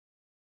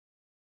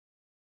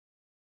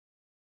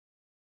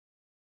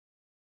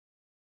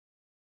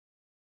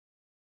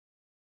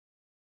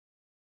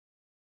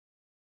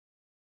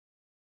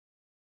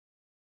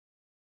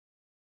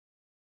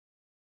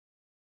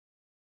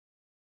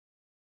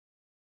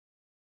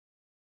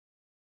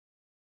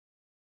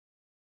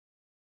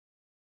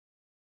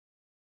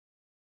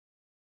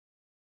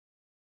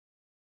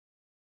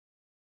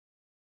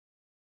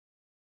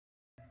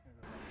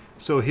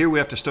So here we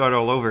have to start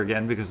all over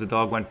again because the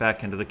dog went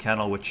back into the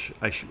kennel, which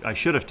I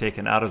should have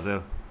taken out of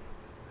the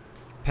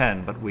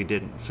pen, but we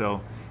didn't.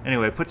 So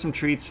anyway, put some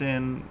treats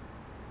in.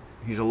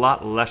 He's a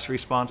lot less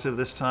responsive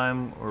this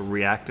time, or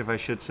reactive I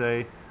should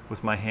say,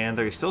 with my hand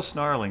there. He's still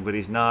snarling, but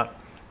he's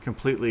not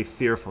completely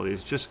fearful.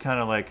 He's just kind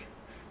of like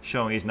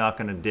showing he's not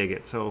going to dig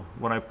it. So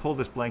when I pulled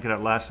this blanket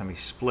out last time, he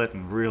split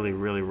and really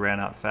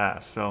ran out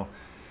fast. So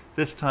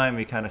this time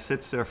he kind of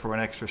sits there for an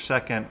extra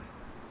second,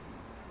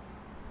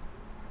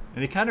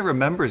 and he kind of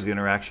remembers the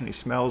interaction. He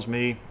smells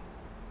me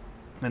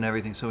and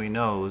everything, so he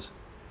knows.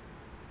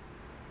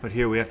 But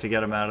here we have to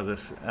get him out of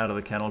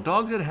the kennel.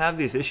 Dogs that have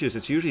these issues,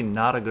 it's usually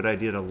not a good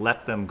idea to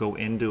let them go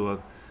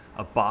into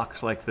a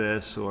box like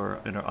this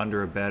or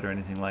under a bed or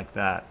anything like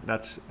that.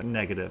 That's a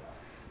negative.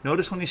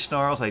 Notice when he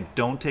snarls, I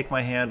don't take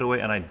my hand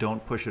away and I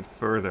don't push it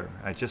further.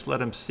 I just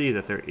let him see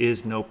that there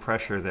is no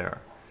pressure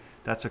there.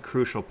 That's a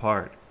crucial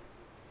part.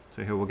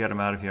 So here, we'll get him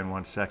out of here in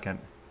 1 second.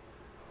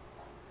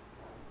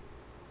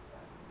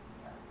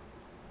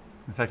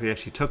 In fact, we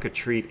actually took a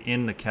treat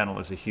in the kennel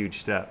as a huge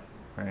step,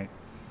 right?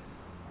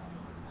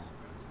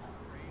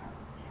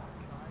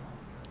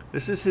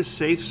 This is his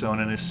safe zone,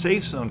 and his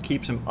safe zone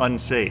keeps him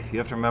unsafe. You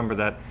have to remember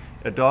that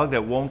a dog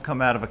that won't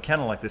come out of a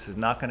kennel like this is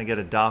not going to get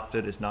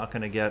adopted, is not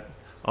going to get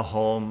a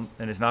home,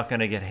 and is not going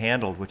to get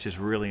handled, which is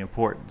really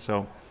important.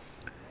 So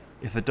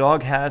if a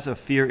dog has a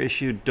fear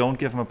issue, don't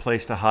give him a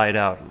place to hide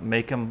out.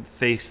 Make him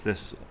face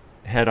this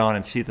head on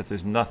and see that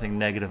there's nothing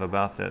negative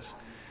about this.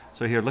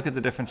 So here, look at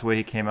the difference the way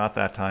he came out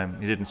that time.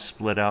 He didn't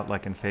split out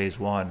like in phase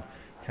one.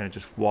 Kind of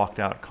just walked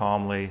out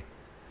calmly.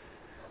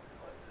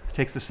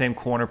 Takes the same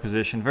corner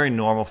position. Very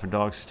normal for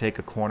dogs to take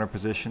a corner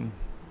position,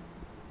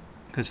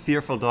 because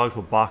fearful dogs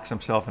will box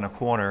themselves in a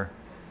corner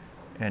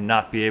and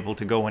not be able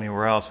to go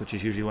anywhere else, which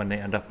is usually when they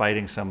end up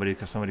biting somebody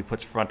because somebody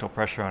puts frontal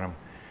pressure on them.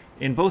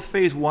 In both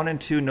phase 1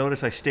 and 2,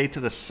 notice I stay to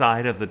the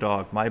side of the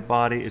dog. My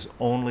body is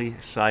only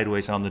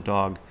sideways on the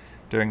dog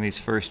during these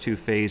first 2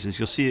 phases.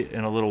 You'll see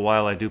in a little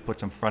while I do put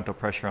some frontal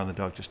pressure on the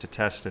dog just to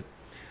test it.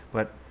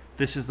 But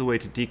this is the way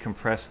to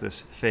decompress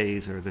this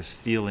phase or this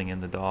feeling in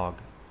the dog.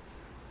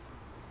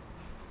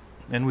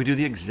 And we do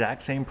the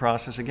exact same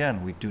process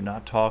again. We do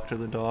not talk to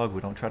the dog. We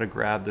don't try to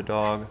grab the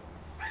dog.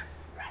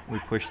 We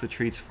push the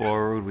treats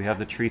forward. We have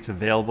the treats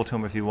available to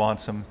him if he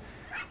wants them.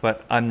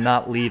 But I'm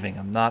not leaving.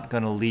 I'm not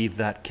going to leave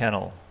that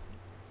kennel.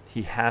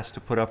 He has to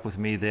put up with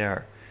me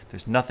there.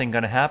 There's nothing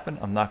going to happen.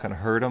 I'm not going to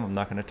hurt him. I'm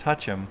not going to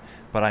touch him.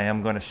 But I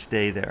am going to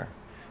stay there.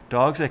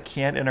 Dogs that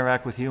can't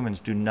interact with humans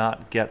do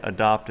not get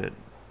adopted.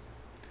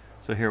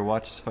 So here,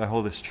 watch this. If I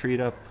hold this treat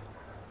up,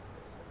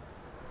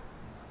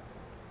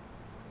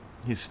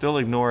 he's still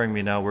ignoring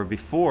me now, where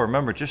before,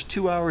 remember, just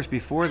 2 hours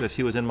before this,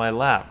 he was in my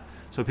lap.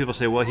 So people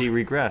say, well, he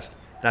regressed.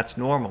 That's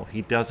normal.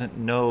 He doesn't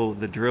know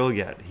the drill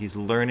yet. He's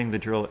learning the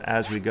drill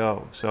as we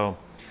go. So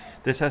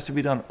this has to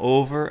be done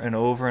over and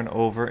over and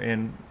over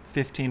in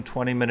 15,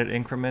 20-minute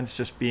increments,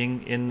 just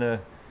being in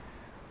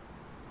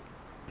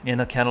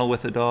a kennel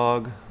with the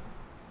dog.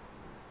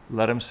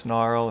 Let him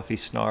snarl. If he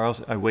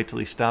snarls, I wait till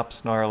he stops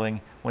snarling.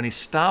 When he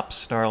stops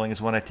snarling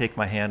is when I take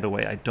my hand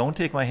away. I don't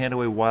take my hand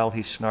away while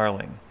he's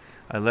snarling.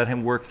 I let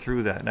him work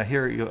through that. Now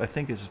here, I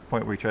think is the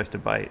point where he tries to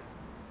bite.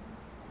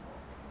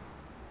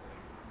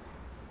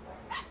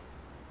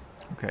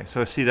 Okay,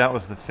 so see, that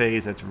was the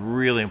phase that's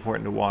really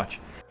important to watch.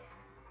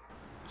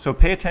 So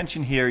pay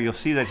attention here. You'll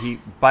see that he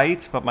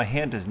bites, but my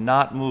hand does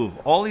not move.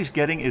 All he's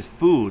getting is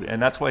food,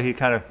 and that's why he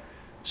kind of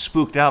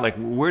spooked out, like,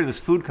 where did this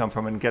food come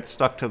from, and gets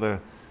stuck to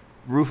the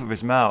roof of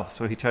his mouth,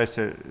 so he tries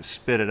to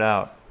spit it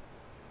out.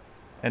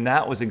 And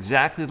that was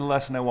exactly the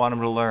lesson I want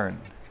him to learn.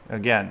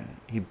 Again,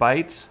 he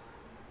bites,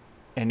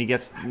 and he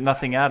gets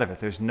nothing out of it.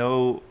 There's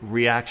no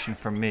reaction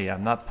from me.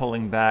 I'm not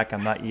pulling back.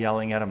 I'm not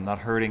yelling at him. I'm not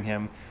hurting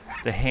him.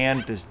 The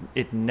hand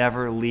it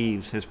never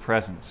leaves his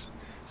presence.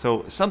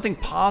 So something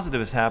positive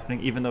is happening,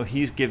 even though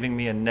he's giving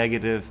me a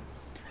negative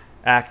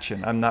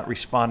action. I'm not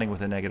responding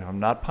with a negative. I'm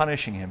not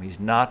punishing him. He's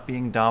not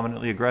being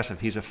dominantly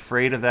aggressive. He's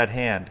afraid of that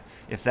hand.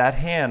 If that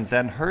hand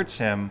then hurts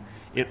him,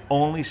 it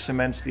only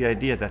cements the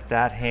idea that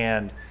that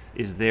hand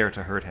is there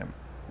to hurt him.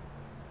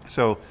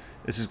 So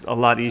this is a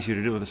lot easier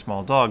to do with a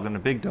small dog than a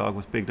big dog.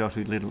 With big dogs,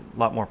 we need a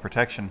lot more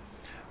protection.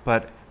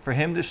 But for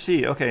him to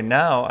see, okay,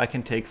 now I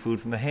can take food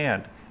from the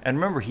hand. And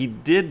remember, he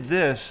did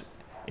this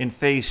in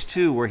phase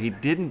 2 where he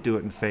didn't do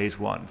it in phase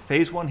 1.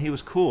 Phase 1, he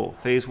was cool.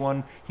 Phase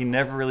 1, he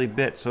never really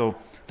bit. So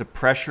the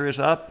pressure is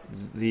up.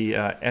 The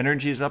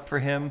energy is up for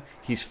him.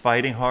 He's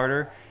fighting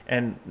harder.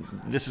 And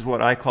this is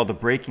what I call the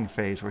breaking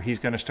phase, where he's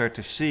going to start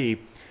to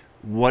see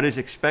what is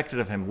expected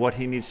of him, what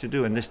he needs to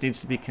do. And this needs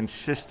to be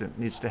consistent.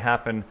 It needs to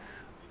happen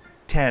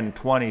 10,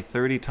 20,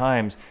 30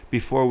 times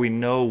before we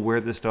know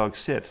where this dog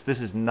sits. This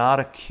is not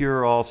a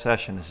cure-all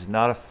session. This is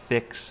not a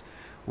fix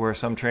where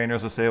some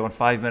trainers will say, oh, in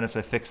 5 minutes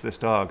I fix this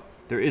dog.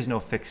 There is no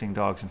fixing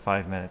dogs in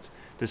 5 minutes.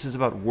 This is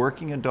about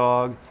working a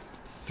dog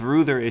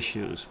through their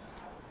issues,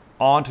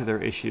 onto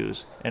their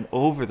issues, and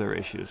over their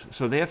issues.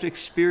 So they have to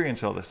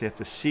experience all this. They have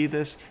to see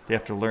this. They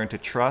have to learn to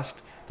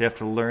trust. They have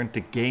to learn to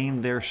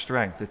gain their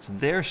strength. It's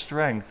their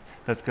strength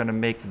that's going to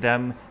make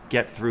them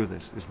get through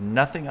this. There's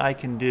nothing I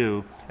can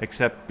do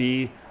except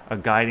be a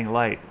guiding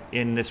light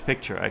in this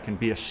picture. I can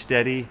be a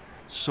steady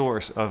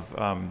source of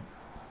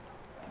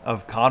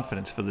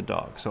confidence for the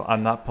dog. So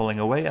I'm not pulling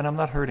away and I'm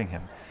not hurting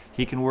him.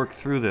 He can work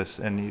through this,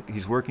 and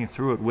he's working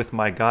through it with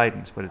my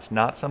guidance, but it's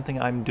not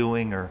something I'm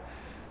doing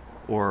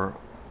or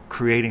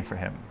creating for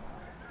him.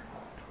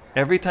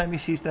 Every time he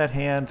sees that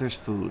hand, there's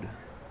food.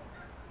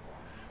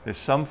 There's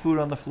some food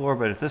on the floor,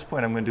 but at this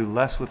point I'm going to do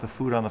less with the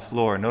food on the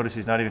floor. Notice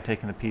he's not even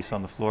taking the piece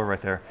on the floor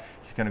right there.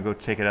 He's going to go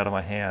take it out of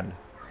my hand.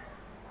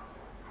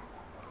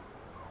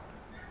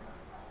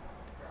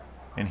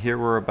 And here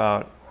we're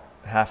about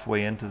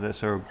halfway into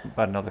this, or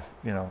about another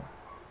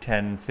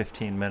 10,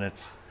 15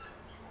 minutes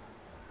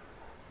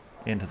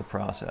into the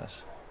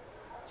process.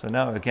 So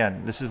now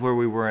again, this is where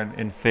we were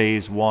in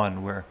phase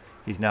 1, where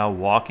he's now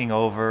walking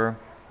over,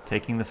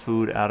 taking the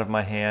food out of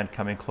my hand,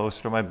 coming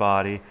closer to my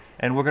body,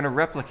 and we're going to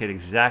replicate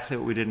exactly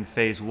what we did in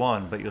phase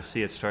 1, but you'll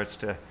see it starts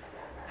to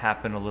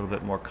happen a little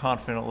bit more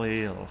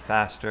confidently, a little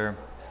faster.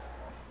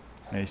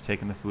 And he's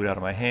taking the food out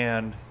of my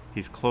hand,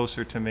 he's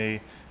closer to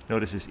me.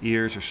 Notice his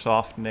ears are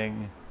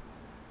softening,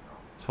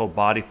 his whole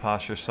body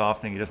posture is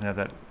softening. He doesn't have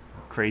that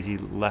crazy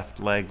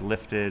left leg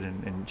lifted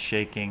and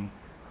shaking.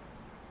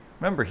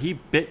 Remember, he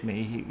bit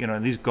me.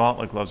 And these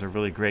gauntlet gloves are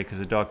really great because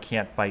the dog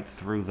can't bite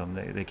through them.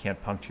 They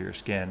can't puncture your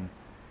skin.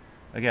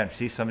 Again,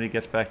 see, somebody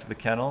gets back to the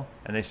kennel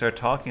and they start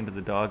talking to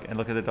the dog, and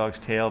look at the dog's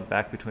tail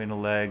back between the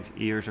legs,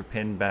 ears are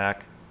pinned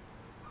back.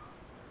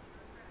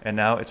 And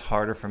now it's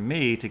harder for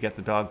me to get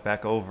the dog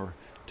back over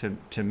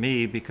to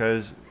me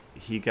because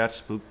he got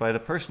spooked by the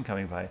person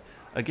coming by.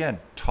 Again,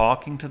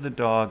 talking to the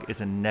dog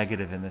is a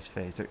negative in this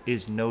phase. There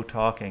is no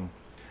talking.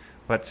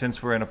 But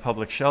since we're in a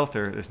public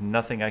shelter, there's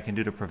nothing I can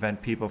do to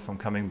prevent people from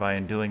coming by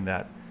and doing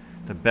that.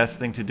 The best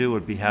thing to do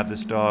would be have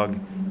this dog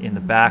in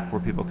the back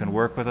where people can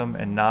work with him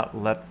and not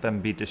let them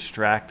be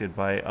distracted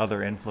by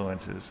other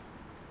influences.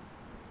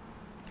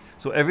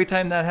 So every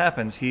time that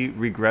happens, he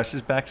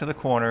regresses back to the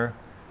corner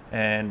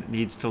and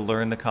needs to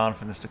learn the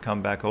confidence to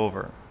come back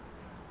over.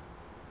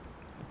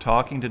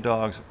 Talking to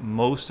dogs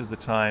most of the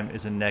time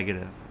is a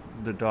negative.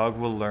 The dog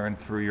will learn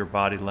through your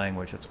body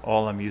language. That's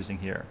all I'm using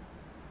here.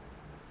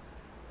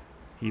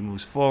 He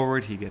moves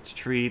forward, he gets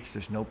treats,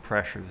 there's no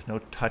pressure, there's no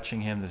touching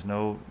him, there's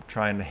no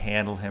trying to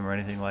handle him or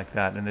anything like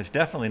that. And there's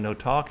definitely no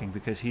talking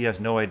because he has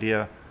no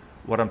idea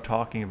what I'm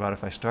talking about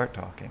if I start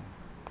talking.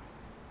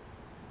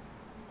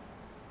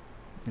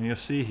 And you'll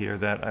see here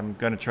that I'm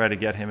going to try to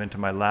get him into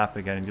my lap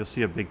again, and you'll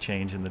see a big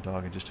change in the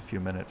dog in just a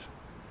few minutes.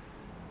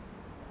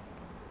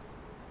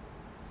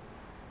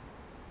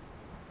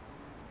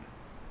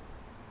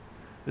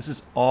 This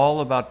is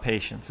all about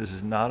patience. This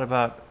is not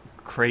about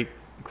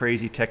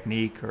crazy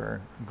technique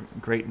or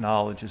great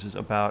knowledge. This is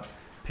about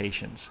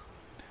patience.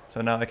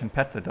 So now I can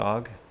pet the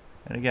dog,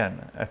 and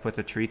again I put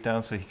the treat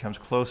down so he comes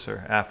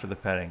closer after the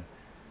petting.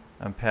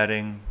 I'm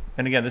petting,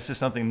 and again this is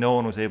something no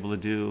one was able to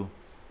do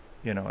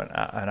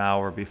an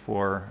hour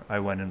before I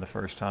went in the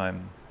first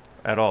time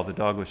at all. The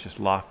dog was just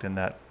locked in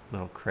that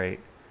little crate.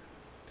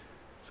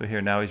 So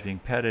here now he's being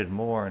petted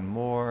more and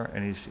more,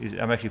 and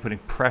I'm actually putting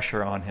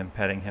pressure on him,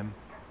 petting him.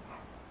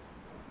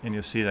 And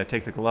you'll see that I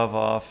take the glove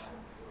off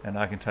and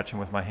I can touch him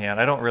with my hand.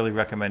 I don't really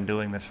recommend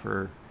doing this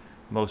for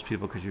most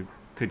people because you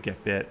could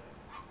get bit.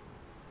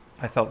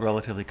 I felt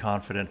relatively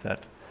confident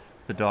that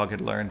the dog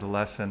had learned the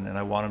lesson, and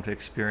I want him to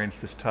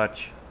experience this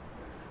touch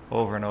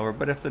over and over.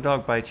 But if the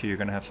dog bites you, you're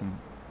going to have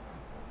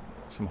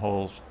some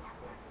holes.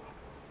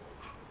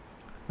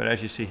 But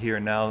as you see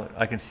here now,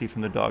 I can see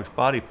from the dog's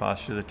body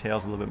posture, the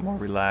tail's a little bit more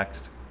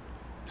relaxed.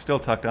 Still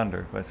tucked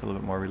under, but it's a little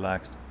bit more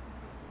relaxed.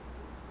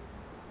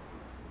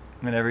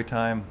 And every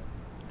time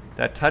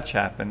that touch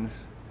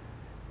happens,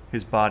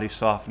 his body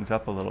softens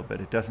up a little bit.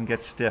 It doesn't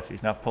get stiff.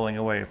 He's not pulling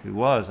away. If he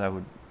was, I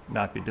would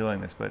not be doing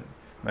this, but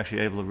I'm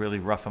actually able to really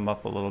rough him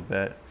up a little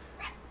bit,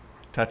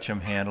 touch him,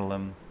 handle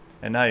him.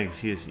 And now you can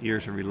see his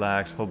ears are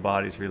relaxed, whole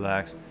body's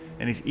relaxed,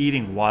 and he's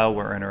eating while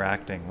we're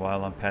interacting,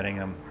 while I'm petting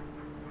him.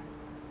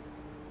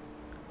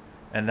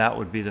 And that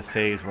would be the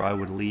phase where I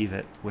would leave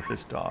it with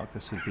this dog.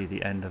 This would be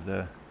the end of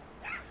the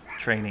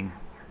training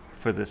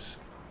for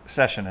this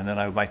session, and then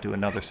I might do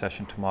another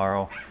session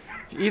tomorrow.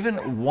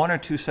 Even 1 or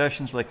 2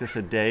 sessions like this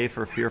a day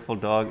for a fearful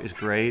dog is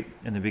great.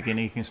 In the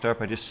beginning, you can start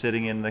by just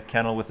sitting in the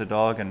kennel with the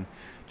dog and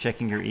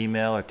checking your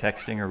email or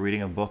texting or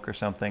reading a book or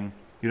something.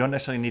 You don't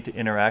necessarily need to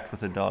interact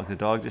with the dog. The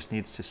dog just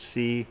needs to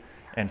see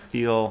and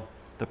feel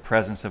the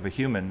presence of a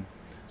human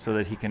so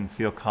that he can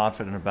feel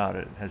confident about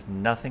it. It has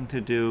nothing to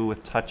do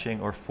with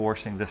touching or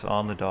forcing this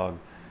on the dog.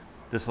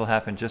 This will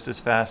happen just as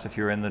fast if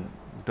you're in the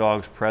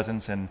dog's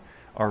presence and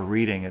are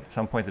reading. At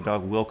some point, the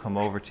dog will come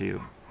over to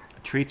you.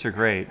 Treats are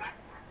great.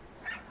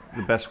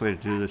 The best way to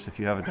do this if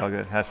you have a dog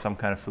that has some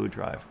kind of food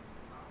drive.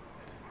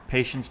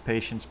 Patience,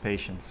 patience,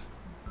 patience.